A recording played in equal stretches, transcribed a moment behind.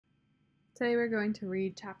Today we're going to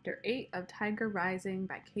read Chapter 8 of Tiger Rising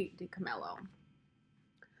by Kate DiCamillo.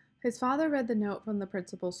 His father read the note from the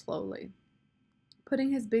principal slowly, putting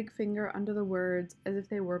his big finger under the words as if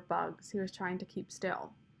they were bugs he was trying to keep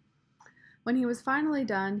still. When he was finally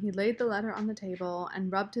done, he laid the letter on the table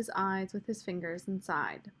and rubbed his eyes with his fingers and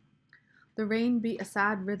sighed. The rain beat a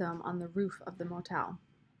sad rhythm on the roof of the motel.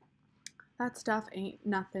 "That stuff ain't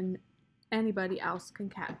nothing anybody else can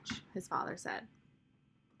catch," his father said.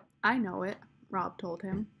 "I know it," Rob told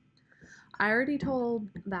him. "I already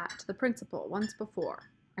told that to the principal once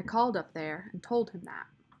before. I called up there and told him that."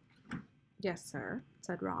 "Yes, sir,"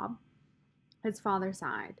 said Rob. His father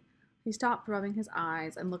sighed. He stopped rubbing his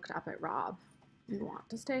eyes and looked up at Rob. "You want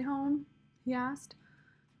to stay home?" he asked.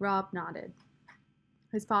 Rob nodded.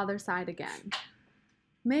 His father sighed again.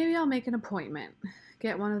 "Maybe I'll make an appointment.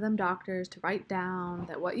 Get one of them doctors to write down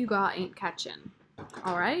that what you got ain't catchin'.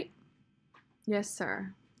 All right?" "Yes,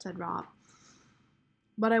 sir," said Rob.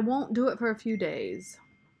 "But I won't do it for a few days.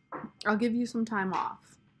 I'll give you some time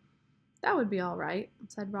off." "That would be all right,"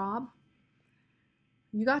 said Rob.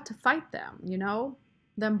 "You got to fight them, you know?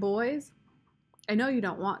 Them boys. I know you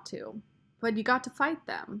don't want to, but you got to fight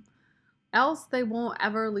them. Else they won't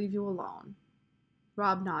ever leave you alone."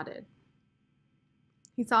 Rob nodded.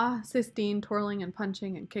 He saw Sistine twirling and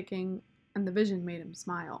punching and kicking, and the vision made him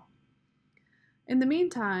smile. "In the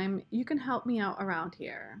meantime, you can help me out around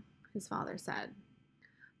here," his father said.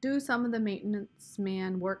 "Do some of the maintenance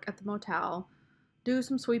man work at the motel. Do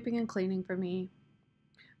some sweeping and cleaning for me.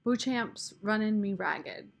 Beauchamp's running me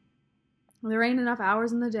ragged. There ain't enough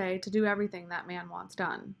hours in the day to do everything that man wants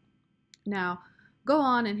done. Now, go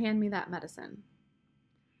on and hand me that medicine."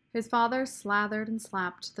 His father slathered and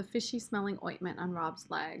slapped the fishy-smelling ointment on Rob's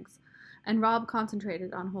legs, and Rob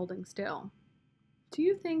concentrated on holding still. "Do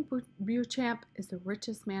you think Beauchamp is the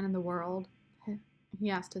richest man in the world?" he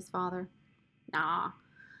asked his father. "Nah,"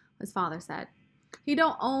 his father said. "He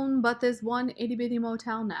don't own but this one itty-bitty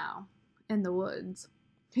motel now, in the woods.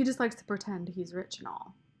 He just likes to pretend he's rich and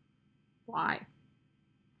all." "Why?"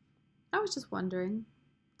 "I was just wondering,"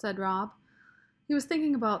 said Rob. He was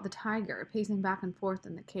thinking about the tiger pacing back and forth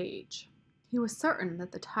in the cage. He was certain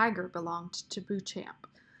that the tiger belonged to Beauchamp,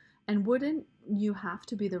 and wouldn't you have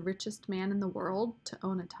to be the richest man in the world to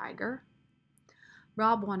own a tiger?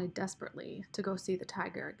 Rob wanted desperately to go see the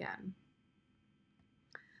tiger again.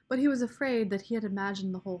 But he was afraid that he had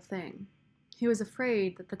imagined the whole thing. He was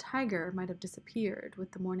afraid that the tiger might have disappeared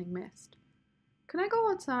with the morning mist. "Can I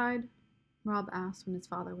go outside?" Rob asked when his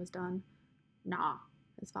father was done. "Nah,"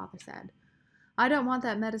 his father said. "I don't want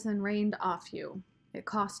that medicine rained off you. It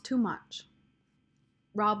costs too much."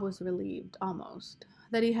 Rob was relieved, almost,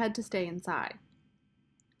 that he had to stay inside.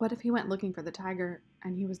 What if he went looking for the tiger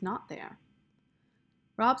and he was not there?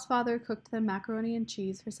 Rob's father cooked them macaroni and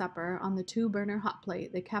cheese for supper on the 2-burner hot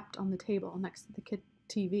plate they kept on the table next to the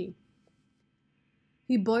TV.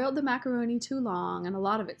 He boiled the macaroni too long, and a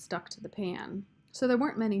lot of it stuck to the pan, so there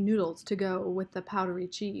weren't many noodles to go with the powdery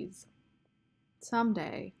cheese.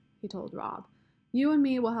 "Someday," he told Rob, "you and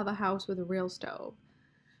me will have a house with a real stove,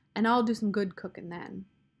 and I'll do some good cooking then."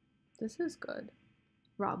 "This is good,"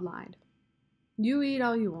 Rob lied. "You eat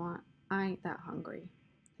all you want. I ain't that hungry,"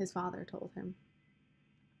 his father told him.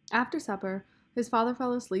 After supper, his father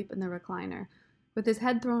fell asleep in the recliner, with his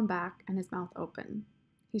head thrown back and his mouth open.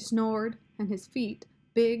 He snored, and his feet,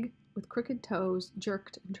 big with crooked toes,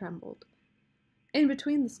 jerked and trembled. In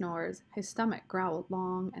between the snores, his stomach growled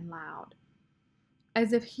long and loud,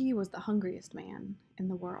 as if he was the hungriest man in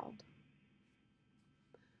the world.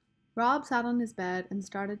 Rob sat on his bed and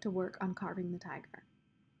started to work on carving the tiger.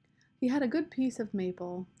 He had a good piece of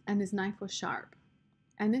maple, and his knife was sharp,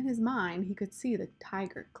 and in his mind he could see the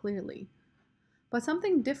tiger clearly. But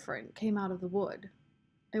something different came out of the wood.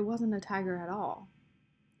 It wasn't a tiger at all.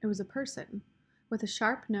 It was a person, with a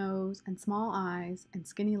sharp nose and small eyes and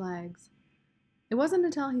skinny legs. It wasn't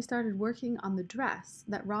until he started working on the dress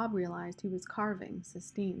that Rob realized he was carving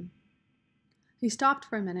Sistine. He stopped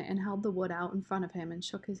for a minute and held the wood out in front of him and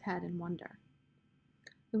shook his head in wonder.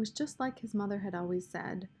 It was just like his mother had always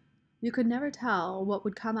said. You could never tell what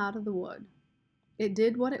would come out of the wood. It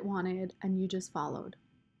did what it wanted, and you just followed.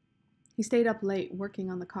 He stayed up late working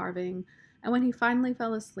on the carving, and when he finally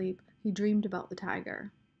fell asleep, he dreamed about the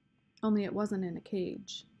tiger. Only it wasn't in a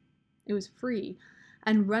cage. It was free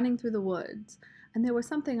and running through the woods, and there was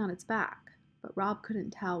something on its back, but Rob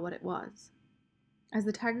couldn't tell what it was. As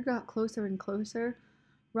the tiger got closer and closer,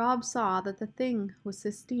 Rob saw that the thing was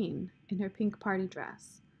Sistine in her pink party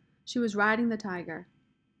dress. She was riding the tiger.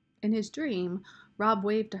 In his dream, Rob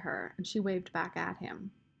waved to her, and she waved back at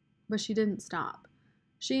him. But she didn't stop.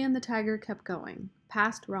 She and the tiger kept going,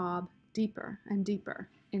 past Rob, deeper and deeper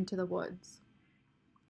into the woods.